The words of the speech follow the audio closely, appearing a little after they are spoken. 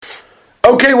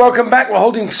Okay, welcome back. We're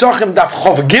holding Sochem Daf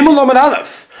Chof Gimel Omad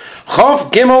Aleph.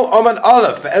 Chof Gimel Omad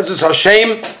Aleph. Be'ezus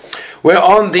Hashem, we're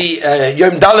on the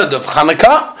Yom Daled of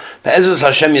Chanukah. Be'ezus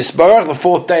Hashem Yisbarach, the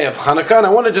fourth day of Chanukah. And I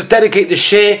want to just dedicate the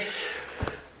share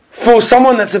for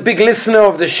someone that's a big listener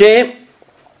of the share,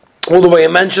 all the way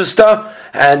in Manchester.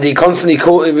 And he constantly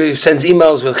sends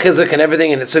emails with chizuk and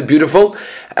everything, and it's so beautiful.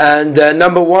 And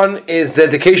number one is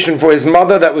dedication for his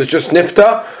mother that was just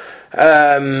nifta.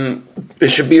 It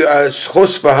should be a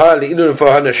schus for her, le'ilun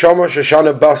for her neshama,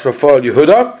 Shoshana bas Rafal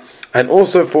Yehuda, and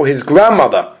also for his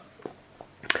grandmother,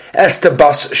 Esther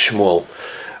bas Shmuel.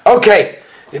 Okay,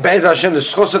 Be'ez Hashem, the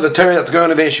schus of the Torah that's going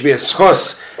on there should be a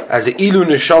schus as a ilun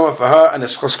neshama for her, and a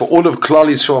schus for all of Klal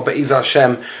Yisrael, Be'ez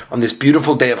Hashem, on this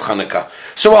beautiful day of Chanukah.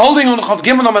 So we're holding on Chav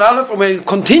Gimel Amud Aleph, and we're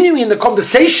continuing in the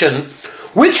conversation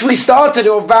which we started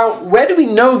about where do we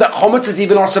know that chometz is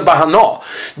even osa b'hana?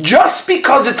 Just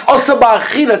because it's osa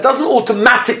b'achila doesn't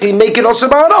automatically make it osa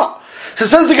b'hana. So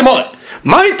says the Gemara,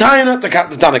 my taina the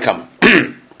Tanakama.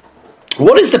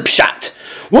 What is the pshat?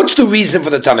 What's the reason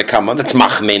for the Tanakama that's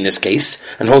machmeh in this case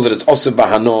and holds that it's osa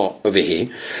b'hana over here?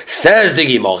 Says the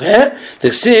Gemara, the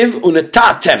siv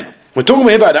unetatem. We're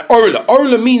talking about the orla.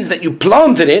 Orla means that you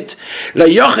planted it. La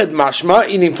yachid mashma,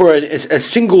 meaning for a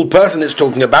single person it's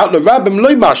talking about. La rabbim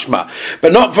loy mashma,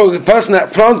 but not for the person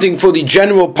that's planting for the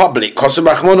general public. Kosev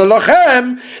achmona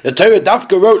lachem. The Torah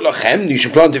dafka wrote lachem. You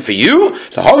should plant it for you.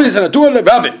 La hovis and atur la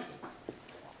rabbim.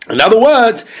 In other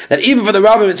words, that even for the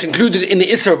rabbim it's included in the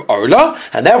Isser of Orla,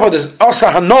 and therefore there's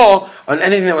Asa Hana on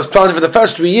anything that was planted for the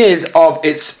first 3 years of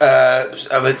its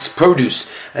produce,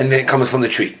 and then it comes from the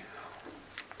tree.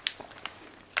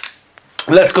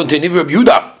 Let's continue. Rabbi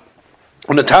Yehuda,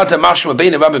 on the Tata Mashma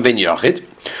Bein Rabbi Bein Yachid,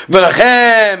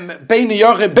 V'lachem Bein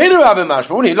Yachid Bein Rabbi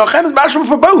Mashma. Lachem is Mashma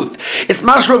for both. It's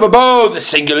Mashma for both the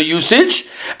singular usage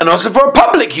and also for a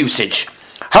public usage.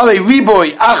 Hale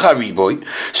Riboy Acha Riboy.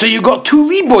 So you got 2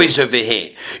 riboys over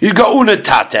here. You got Una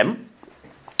Tatem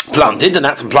planted, and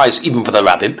that implies even for the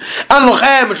rabbim, and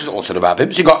lochem, which is also the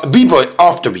rabbim. So you got riboy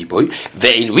after riboy,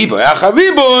 vein riboy acha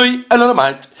riboy, and an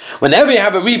amount. Whenever you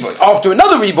have a riboy after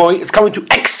another riboy, it's coming to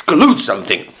exclude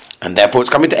something, and therefore it's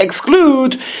coming to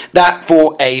exclude that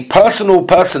for a person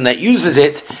that uses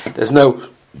it, there's no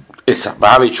issa.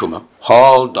 Truma.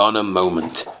 Hold on a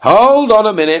moment. Hold on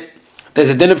a minute. There's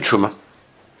a din of truma.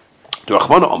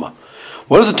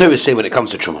 What does the Torah say when it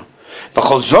comes to truma?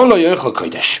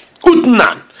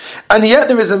 Utnan. And yet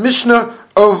there is a Mishnah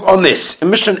on this. A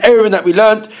Mishnah in Erevin that we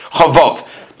learned, Chavav.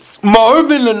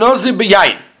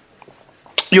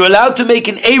 You're allowed to make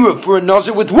an Erev for a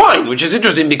Nazir with wine, which is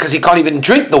interesting because he can't even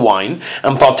drink the wine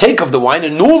and partake of the wine.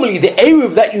 And normally the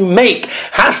Erev that you make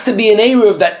has to be an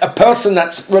Erev that a person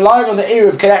that's relying on the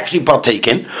Erev can actually partake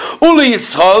in.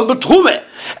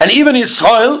 And even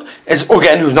Yisrael is,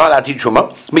 again, who's not allowed to eat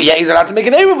Truma, but yet he's allowed to make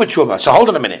an Erev with Truma. So hold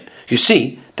on a minute. You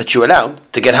see that you're allowed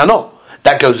to get Hana.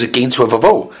 That goes against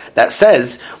Ravavo. That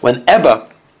says whenever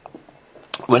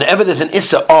there's an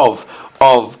issa of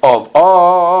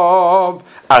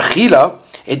achila,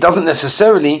 it doesn't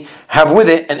necessarily have with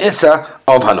it an issa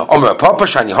of Hana. Omer Papa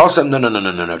Shani Hosam. No.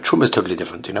 Truma is totally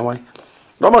different. You know why?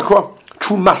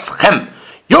 Trumaschem.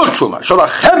 Your truma,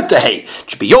 sholachem tehei,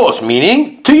 should be yours,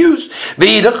 meaning to use.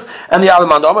 V'idach, and the other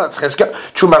man, that's cheska.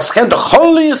 Trumaschem, the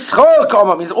Chol Yisrael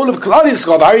kama means all of Klal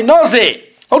Yisrael. Very nazi.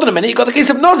 Hold on a minute, you got the case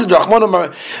of nazi.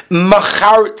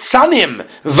 Machar tzanim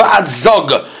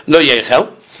va'adzog lo yechel.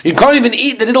 You can't even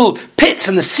eat the little pits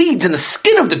and the seeds and the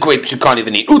skin of the grapes. You can't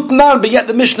even eat. Utnan, but yet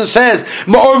the Mishnah says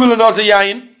ma'orvul nazi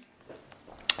yayin.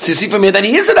 So you see from here that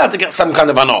he is allowed to get some kind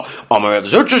of hana. Amar Rav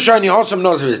Zutra Shani Hasam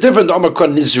Nazir is different. Amar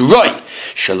Kon Nizroi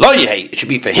Shaloyeh. It should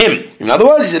be for him. In other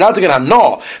words, he's allowed to get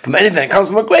hana from anything that comes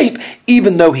from a grape,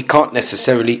 even though he can't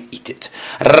necessarily eat it.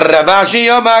 Ravashi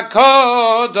Amar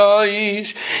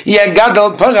Kodosh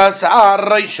Yegadol Paras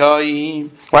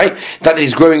Arishoi. Right? That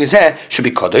he's growing his hair should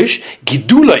be Kodosh.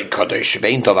 Gidulei Kodosh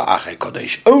Bein Tova Ache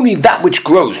Kodosh. Only that which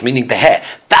grows, meaning the hair,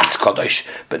 that's Kodosh,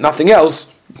 but nothing else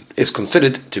is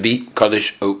considered to be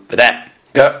Kaddish over there.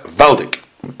 Valdik.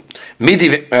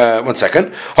 Midi, 1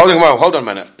 second. Hold on a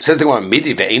minute. Says the one,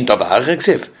 Midi ve'ein tova ache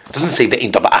ksiv. Doesn't say ve'ein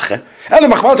tova ache.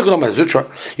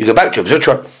 You go back to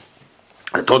Zutra.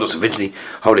 I told us originally,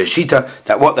 Holy Shita,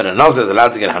 that a Nazir is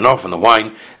allowed to get hana from the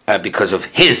wine because of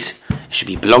his. It should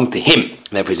be belong to him.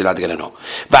 And therefore he's allowed to get hana.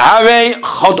 V'harei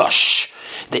chodosh.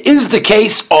 There is the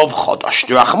case of Chodosh.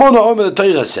 The Rachmana Omer the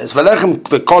Torah says, "V'lechem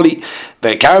v'koli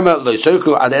v'karmel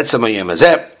lo'yisoklu ad etzem hayom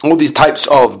hazeh." All these types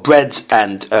of breads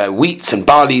and wheats and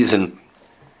barleys and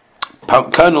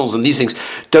kernels and these things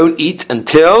don't eat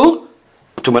until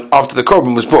after the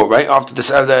korban was brought, right? After this,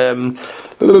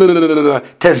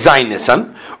 Tezayin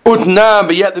Nisan. Utna,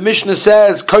 but yet the Mishnah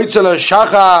says, Koitzela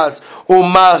Shachas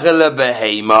Umachele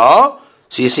Behema.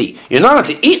 So you see, you're not allowed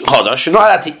to eat chodosh, you're not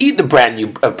allowed to eat the brand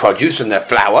new produce and the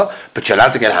flour, but you're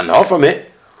allowed to get hana from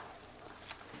it.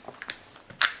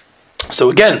 So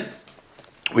again,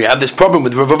 we have this problem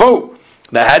with Revavot.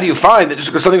 Now how do you find that just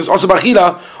because something is also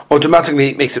bachila,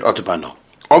 automatically makes it otobano?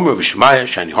 Omer v'shmaya,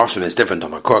 shani horsim is different.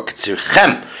 Omer kor,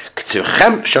 k'tzirchem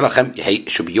shalachem, it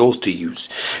should be yours to use.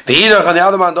 V'hidach, on the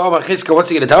other man, the Omer Chizka, what's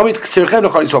he going to tell me? K'tzirchem,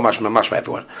 l'chol yisrael mashma,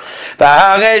 everyone.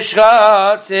 V'haresh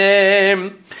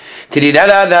chatzim.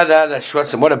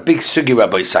 What a big sugya,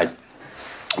 Rabbi Yisai.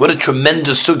 What a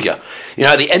tremendous sugya. You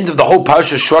know, at the end of the whole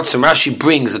parasha Shvatzim, Rashi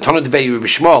brings the Tanna Devei Rabbi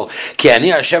Shmuel, Ki ani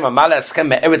Hashem amala eschem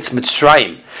me'eretz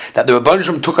Mitzrayim, that the Rebbeinu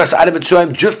Shalom took us out of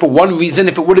Mitzrayim just for one reason,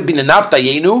 if it would have been enough,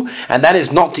 dayenu, and that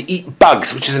is not to eat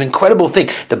bugs, which is an incredible thing.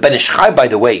 The Ben Ish Chai, by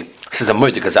the way, says a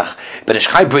Moed Gazach, Ben Ish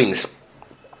Chai brings,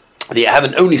 they have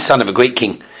an only son of a great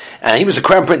king, and he was the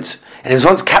crown prince, and he was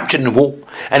once captured in a war,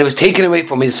 and he was taken away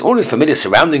from all his familiar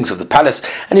surroundings of the palace,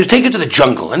 and he was taken to the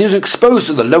jungle, and he was exposed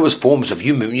to the lowest forms of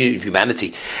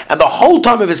humanity. And the whole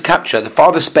time of his capture, the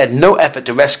father spared no effort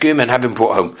to rescue him and have him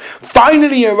brought home.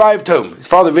 Finally he arrived home. His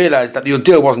father realized that the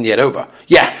ordeal wasn't yet over.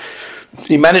 Yeah,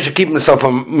 he managed to keep himself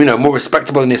more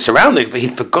respectable in his surroundings, but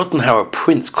he'd forgotten how a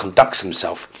prince conducts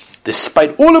himself.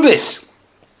 Despite all of this,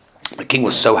 the king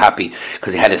was so happy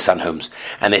because he had his son Holmes.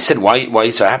 And they said, why are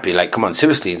you so happy? Like, come on,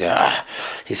 seriously.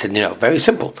 He said, very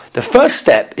simple. The first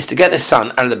step is to get the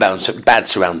son out of the bad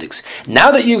surroundings.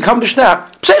 Now that you accomplished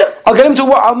that, I'll get him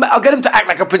to act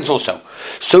like a prince also.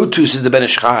 So too says the Ben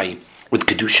Ish Chai with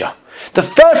Kedusha. The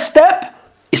first step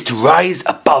is to rise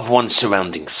above one's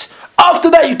surroundings. After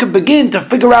that, you can begin to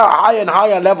figure out higher and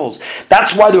higher levels.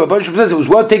 That's why the Rebbeinu Shalom says it was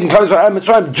worth taking clothes out of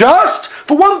Mitzrayim just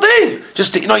for one thing.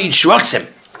 Just to, eat shvatzim.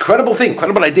 Incredible thing,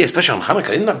 incredible idea, especially on Hanukkah.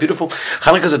 Isn't that beautiful?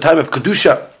 Hanukkah is a time of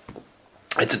kedusha.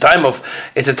 It's a time of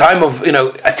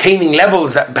attaining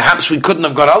levels that perhaps we couldn't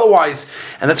have got otherwise,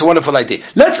 and that's a wonderful idea.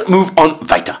 Let's move on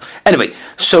weiter. Anyway,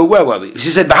 so where were we? She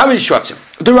said, "B'havi shvatzim."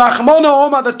 The Rachmana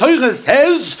Oma, the Torah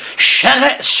says,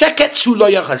 "Sheketzu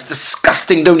lo yachas."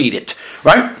 Disgusting. Don't eat it.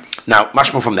 Right now,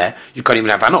 much more from there. You can't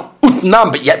even have ano.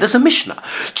 Utnam, but yet there's a Mishnah.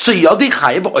 Tziyadi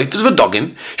chayev oifes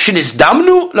v'dogim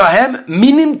shenizdamnu lahem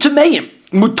minim temeim.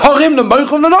 Mutarim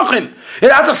lemoichim lenochim. You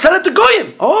have to sell it to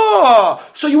goyim. Oh,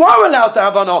 so you are allowed to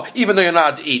have ano, even though you're not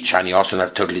allowed to eat shani. Also,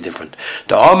 that's totally different.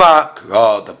 The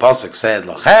pasuk said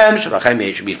lochem shalachem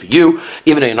it should be for you,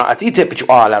 even though you're not allowed to eat it, but you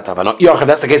are allowed to have ano.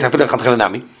 That's the case. I feel like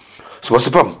so what's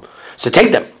the problem? So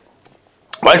take them.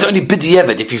 Why is it only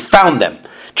b'diavad if you found them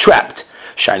trapped?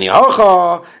 Shani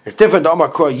hacha. It's different. The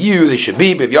Omar you they should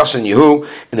be b'vyasan yehu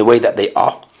in the way that they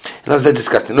are. And as they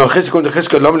discussed, why did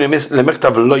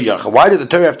the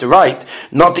Torah have to write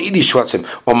not to eat these shvatzim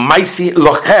or maisi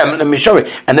lochem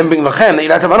and then bring lochem that you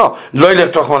like to have?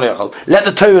 Let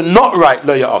the Torah not write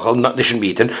lo yachal, not they shouldn't be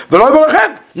eaten.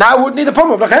 Now we wouldn't need the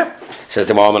problem of lochem. Says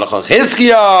the Ma'amar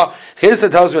Chizkiah. Chizkiah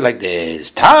tells me like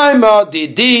this: I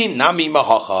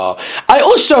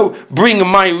also bring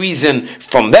my reason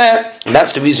from there, and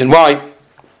that's the reason why.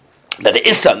 That the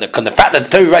Issa, the fact that the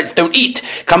Torah writes don't eat,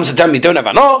 comes to tell me don't have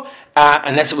ano,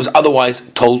 unless it was otherwise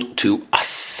told to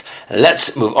us.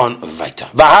 Let's move on weiter.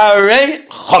 V'harei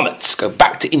chometz. Go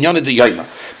back to Inyana de Yoima.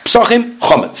 Psachim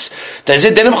chometz. There's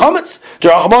a din of chometz.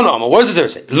 What does the Torah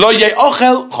say? Lo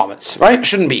ye'ochel chometz. Right?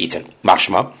 Shouldn't be eaten.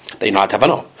 Mashma. They not have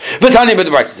ano. V'tani, but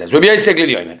the Brisa says, Rabbi Yisrael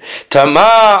Yoima. Tama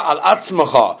al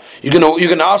atzmacha. You're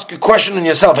gonna ask a question on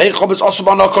yourself. Hey, chometz osa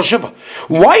b'ano kol shiva.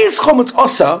 Why is chometz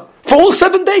osa for all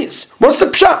 7 days? What's the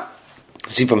pshat?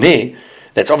 See from here,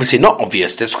 that's obviously not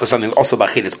obvious. That's because something also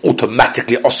b'achil is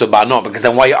automatically also ba'ano. Because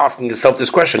then why are you asking yourself this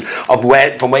question of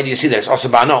from where do you see that it's also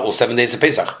ba'ano all 7 days of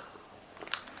Pesach?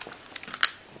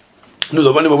 No,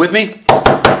 the one who were with me?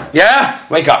 Yeah?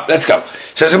 Wake up, let's go.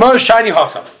 So it's a most shiny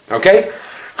hossa. Okay?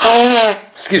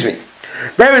 Excuse me.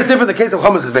 Very is different. The case of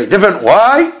Chometz is very different.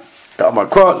 Why?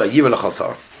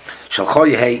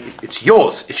 It's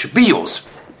yours. It should be yours.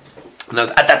 And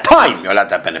at that time, you're allowed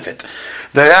that benefit.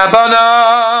 The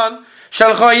Rabbanan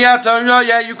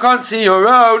you can't see your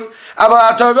own, but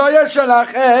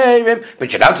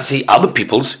you're allowed to see other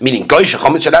people's, meaning Goyish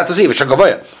Chometz you're allowed to see, and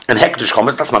Hekdush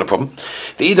Chometz, that's not a problem.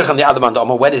 The Idach and the other man,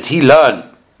 where does he learn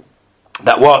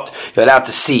that what? You're allowed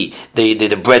to see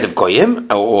the bread of Goyim,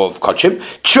 or of Kodshim,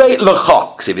 Trei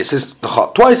L'chok. See, this is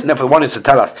L'chok twice, and therefore one is to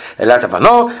tell us you're allowed to have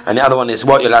no, and the other one is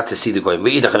what you're allowed to see the Goyim. The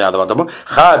Idach and the other one,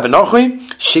 Chai B'nochi,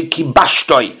 Shiki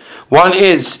Bashtoi. One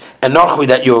is and nachri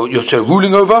that you're sort of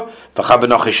ruling over. You want to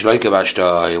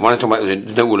talk about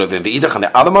no rule over him. Ve'idach and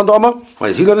the other man dama. Where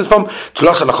does he learn this from?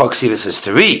 Tulach alachok siva says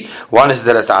 3. One is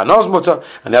that it's the Anos mutter,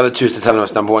 and the other 2 is to tell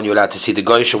us number 1 you're allowed to see the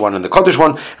Goyish one and the Kodesh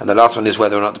one, and the last one is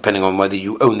whether or not depending on whether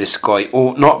you own this guy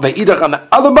or not. Ve'idach and the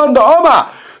other man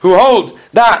dama who hold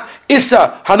that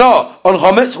Issa Hana on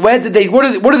Chometz. What do they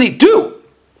do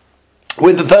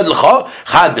with the third lecha?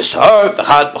 Chad b'sar, the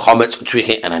chad b'chometz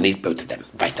u'tzrichi, and I need both of them.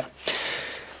 Weiter.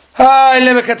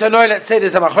 Let's say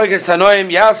there's a machlokes tanoim.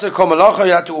 Yasser kol malacha,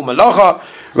 yatu umalacha.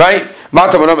 Right?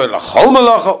 Mata v'nomer lachol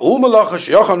malacha, umalacha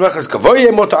sheyochon mechas kavoye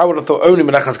mota. I would have thought only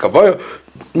melechas kavoye,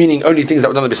 meaning only things that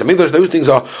were done in the Beis Hamikdash. Those things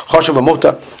are choshev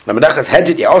v'mota. The melechas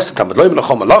headed yasser tamad loy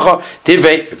melachol malacha.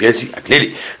 Tivei v'yetzi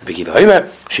aglili. V'kiva homer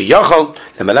sheyochon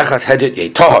the melechas headed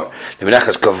yetohar. The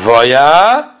melechas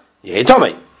kavoye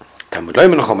yetomei. Tamud loy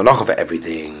melachol malacha for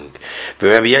everything.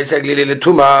 V'Rabbi Yitzchak lili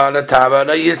l'tuma l'tava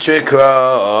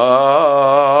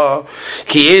l'yitzrikra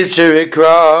ki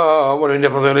yitzrikra. What do you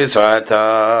know?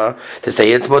 L'israta to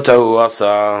stay it's moto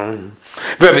asa.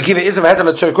 V'Rabbi Kiva is a v'hata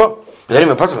l'tzrikra. Is that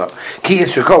even possible? Ki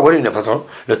yitzrikra. What do you know?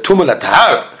 L'tuma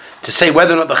l'tava to say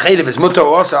whether or not the chaylev is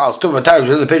moto asa. I'll stop the tava.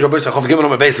 The page of Chof Gimel on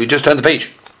my base. We just turned the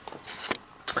page.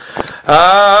 What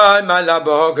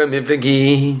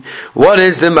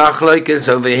is the machlokes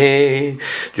over here?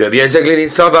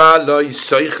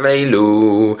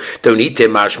 Don't need to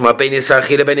mashma ben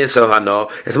isachila ben isahana.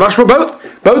 It's mashma both.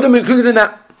 Both of them included in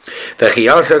that. When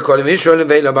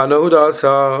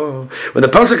the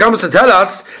pasuk comes to tell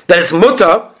us that it's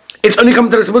mutter, it's only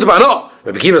coming to tell us mutter b'ano.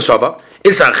 Rabbi Kiva Saba,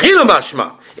 isachila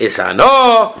mashma,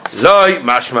 isahana loy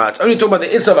mashma. It's only talking about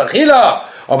the isah v'achila.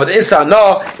 Oh, but the Issa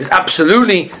no is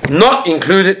absolutely not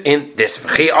included in this.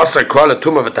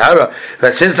 That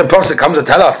since the Prophet comes to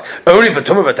tell us only for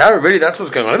Tumah V'Tara, really that's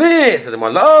what's going on.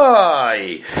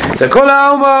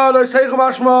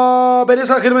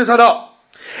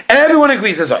 Everyone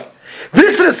agrees as I.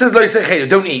 This that says Lo Yisei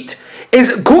don't eat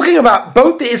is talking about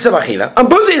both the Issa V'Achila and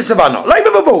both the Issa V'Ano. Like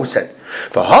Rabbi Bo said.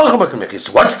 For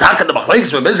what's talking the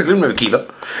machlokes? We're basically Rabbi Kiva.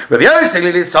 Rabbi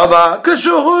Yosef Sava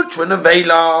Kashuhutra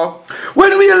Nevela.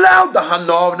 When we allowed the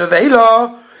Hana of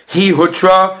Nevela, he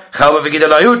Hutra Chalva V'Gida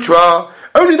Hutra.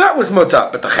 Only that was mutter,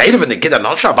 but the Chaylev and the Gida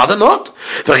not Shabbat not.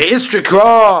 For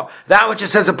Yitzrikra, that which it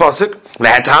says a pasuk,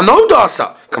 let Hano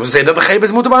Dasa comes to say that the Chaylev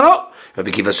is mutter not.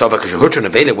 Rabbi Kiva Sava Kashuhutra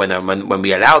Nevela. When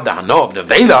we allowed the Hana of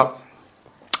Nevela.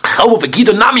 So what do you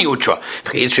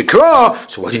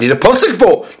need a pasuk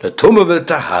for? The Tumah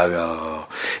v'Tahara.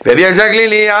 Rabbi exactly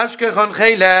li ashkechon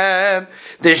chelem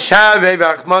the shavei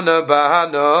v'achmana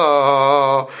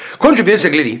bahana.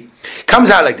 Basically comes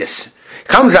out like this.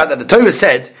 Comes out that the Torah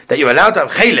said that you're allowed to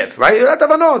have chelev, right? You're allowed to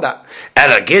have know that.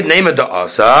 And a good name of the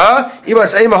asa. Even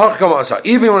you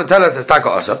want to tell us it's taka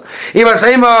asa.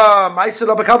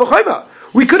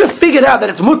 We could have figured out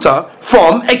that it's mutter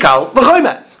from ekal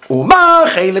v'chomer. Uma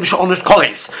chelev she'onish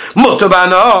koris mutter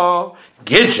bano.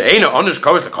 Gid she'ena onish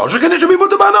koris the kosher can it should be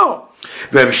mutter bano.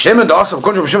 Reb Shimon the asa of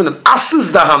Reb Shimon the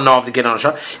asses the hamna of the gid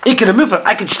onisha. I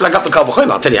can schlag up the kal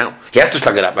v'chomer. I'll tell you how. He has to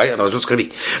schlag it up, right? Otherwise, what's going to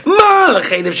be? Ma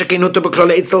chelev she'kein mutter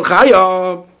b'klolei etzel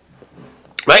chaya.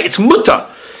 Right? It's mutter.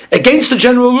 Against the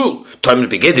general rule. Time to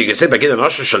begin, you can say, begin an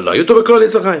Asher Shalayu to Bakol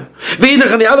Itzachaya.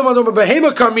 V'idach and the other one, to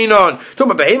Behema Karminon. To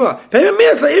Behema. Behema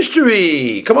means the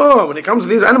history. Come on, when it comes to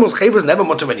these animals, Chavas never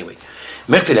mutter anyway.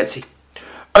 Merkli, let's see.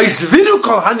 Oisvidu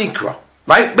Kol Hanikra.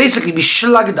 Right? Basically, we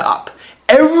slugged up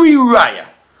every raya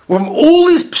from all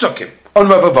these psukim on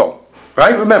Ravavo.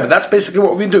 Right? Remember, that's basically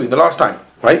what we've been doing the last time.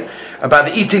 Right? About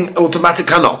the eating automatic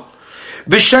kanal.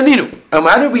 Vishaninu. And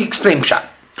how do we explain Pshat?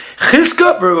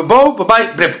 Chizka v'Rabo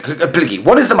b'Bay Pligi.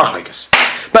 What is the machlokes?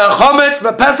 B'Chometz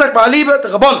b'Pesach b'Aliba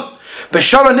t'Rabon.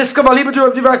 B'Shara Niska b'Aliba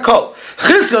to Divrei Kol.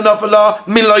 Chizka nafala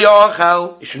min lo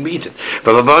yochel. It shouldn't be eaten.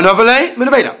 V'Rabo nafalei min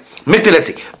aveda. Mikti let's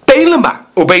see. Bein lema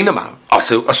or bein lema.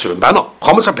 Asu b'Ano.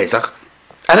 Chometz b'Pesach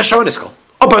and a Shara Niska.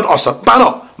 Or both asa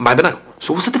b'Ano. My b'Ano.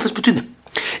 So what's the difference between them?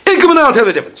 I'll tell you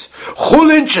the difference.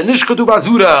 Cholin shenishkatu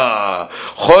bazura.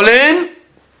 Cholin.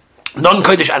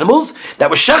 Non-Kodesh animals that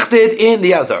were shechted in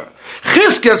the Azar.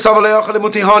 Chizkiah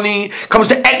comes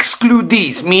to exclude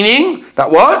these, meaning that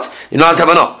what? You're not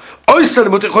having no.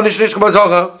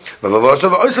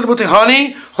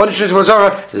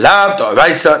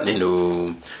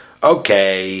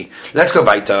 Okay, let's go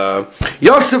weiter.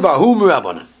 Yosef Ahu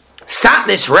Murabanan. Sat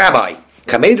this rabbi.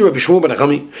 Kamedu Rabbi Shmuel ben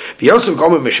Achami, V'Yosef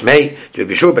Gomer Mishmei,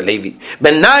 Rabbi Shmuel ben Levi,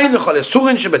 Ben Nain L'chol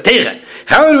Esurin Shebeteichen.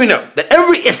 How do we know that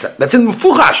every Issa that's in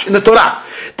Mefuchash in the Torah,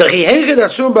 the Chiyechet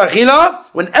Asur B'Achila,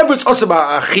 whenever it's also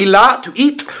B'Achila to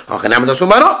eat, Hachanam Asur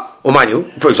B'Ano, or manual,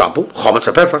 for example, chometz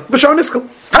or pesach, b'shar niskal.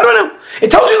 How do I know? It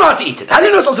tells you not to eat it. How do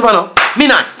you know it's also bano?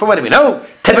 Minai. From where do we know?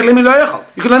 Typically, mi lo yechal.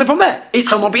 You can learn it from there. It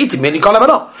shall not be eaten, meaning you can't have it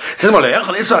all. It says, lo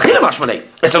yechal, it's achila mashmalei.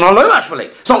 It's not lo mashmalei.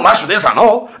 It's not mashmalei, it's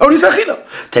no. Only it's achila.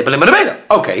 Typically, mi nevela.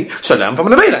 Okay, so learn from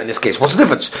nevela. In this case, what's the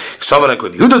difference?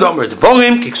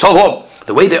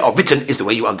 The way they are written is the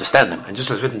way you understand them. And just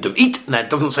as it's written to eat, and that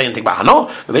doesn't say anything about hano,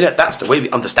 that's the way we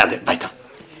understand it. Weiter.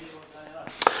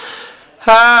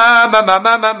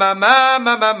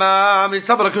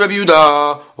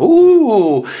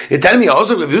 Ooh, you're telling me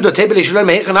also Rabbi Yehuda table is learn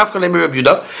mehech and afkalem Rabbi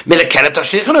Yehuda melekeret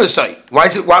ashrichen or say. Why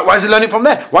is it learning from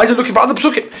there? Why is it looking for other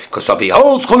psukim? Because Savi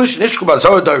holds chonish nishku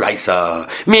bazar doraisa.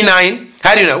 Minayin.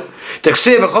 How do you know? The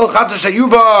ksiv achol chata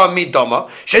shayuva midama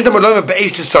sheitam loyim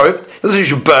beish to serve. This is you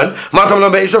should burn. Matam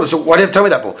loyim beish to serve. So why do you have to tell me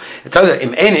that? It tells you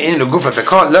in the gufa they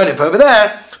can't learn it from over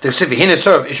there. The ksiv hin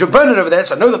serve. You should burn it over there.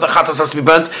 So I know that the chatas has to be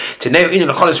burnt. To know in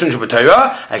the cholis sunshub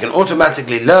Torah, I can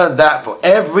automatically learn that for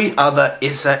every other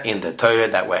issa in the Torah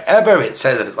that wherever it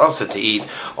says that it's also to eat,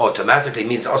 automatically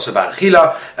means also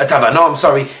ba'achila, I'm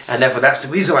sorry, and therefore that's the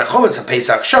reason why chometz and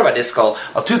pesach, shara niskal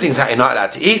are two things that you're not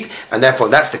allowed to eat, and therefore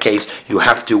that's the case. You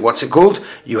have to, what's it called?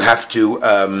 You have to,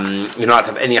 you're not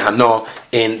to have any hano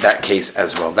in that case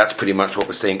as well. That's pretty much what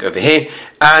we're saying over here,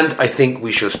 and I think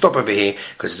we should stop over here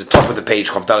because at the top of the page,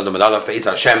 Chav Daled Amud Aleph Be'ez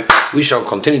Hashem. We shall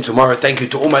continue tomorrow. Thank you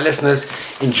to all my listeners.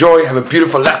 Enjoy. Have a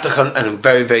beautiful lechtachan and a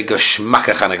very, very good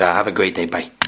shmaka Chanukah. Have a great day. Bye.